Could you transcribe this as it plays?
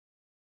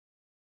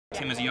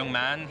Tim is a young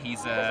man,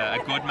 he's a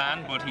good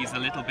man, but he's a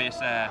little bit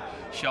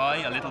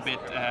shy, a little bit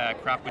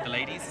crap with the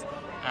ladies,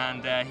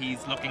 and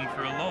he's looking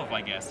for love,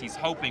 I guess. He's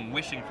hoping,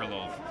 wishing for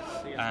love.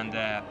 And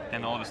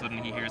then all of a sudden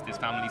he hears this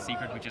family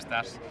secret, which is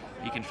that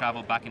he can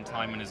travel back in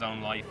time in his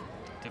own life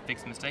to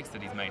fix mistakes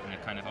that he's made, and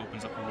it kind of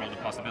opens up a world of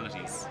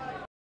possibilities.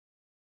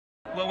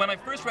 Well, when I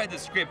first read the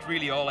script,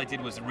 really all I did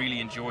was really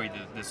enjoy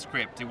the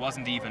script. It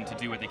wasn't even to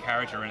do with the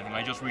character or anything,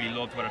 I just really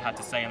loved what it had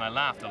to say and I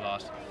laughed a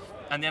lot.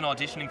 And then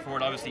auditioning for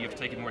it, obviously you have to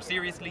take it more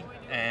seriously.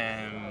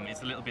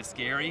 It's a little bit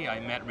scary. I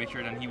met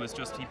Richard and he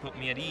put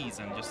me at ease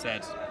and just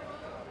said,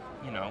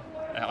 you know,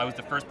 I was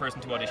the first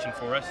person to audition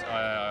for it.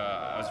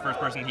 I was the first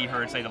person he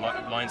heard say the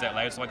lines out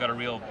loud, so I got a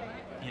real,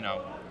 you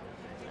know,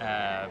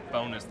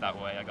 bonus that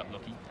way. I got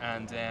lucky.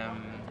 And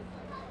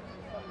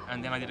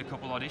then I did a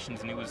couple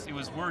auditions and it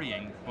was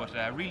worrying, but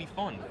really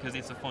fun, because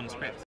it's a fun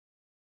script.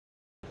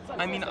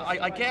 I mean,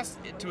 I guess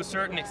to a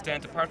certain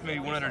extent, apart from maybe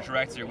one other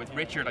director, with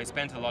Richard I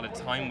spent a lot of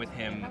time with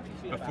him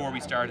before we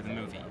started the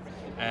movie.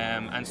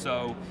 And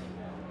so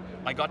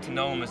I got to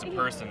know him as a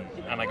person,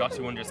 and I got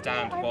to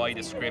understand why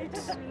the script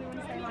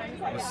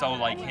was so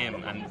like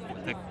him, and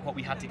what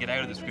we had to get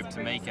out of the script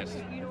to make it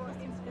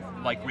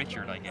like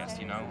Richard, I guess,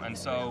 you know. And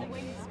so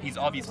he's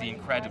obviously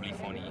incredibly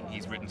funny.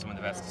 He's written some of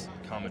the best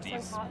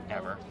comedies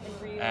ever.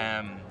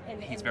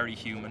 He's very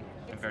human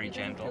and very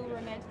gentle,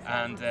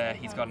 and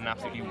he's got an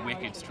absolutely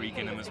wicked streak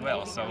in him as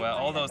well. So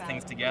all those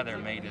things together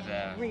made it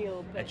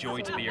a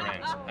joy to be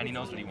around, and he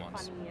knows what he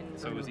wants,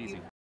 so it was easy.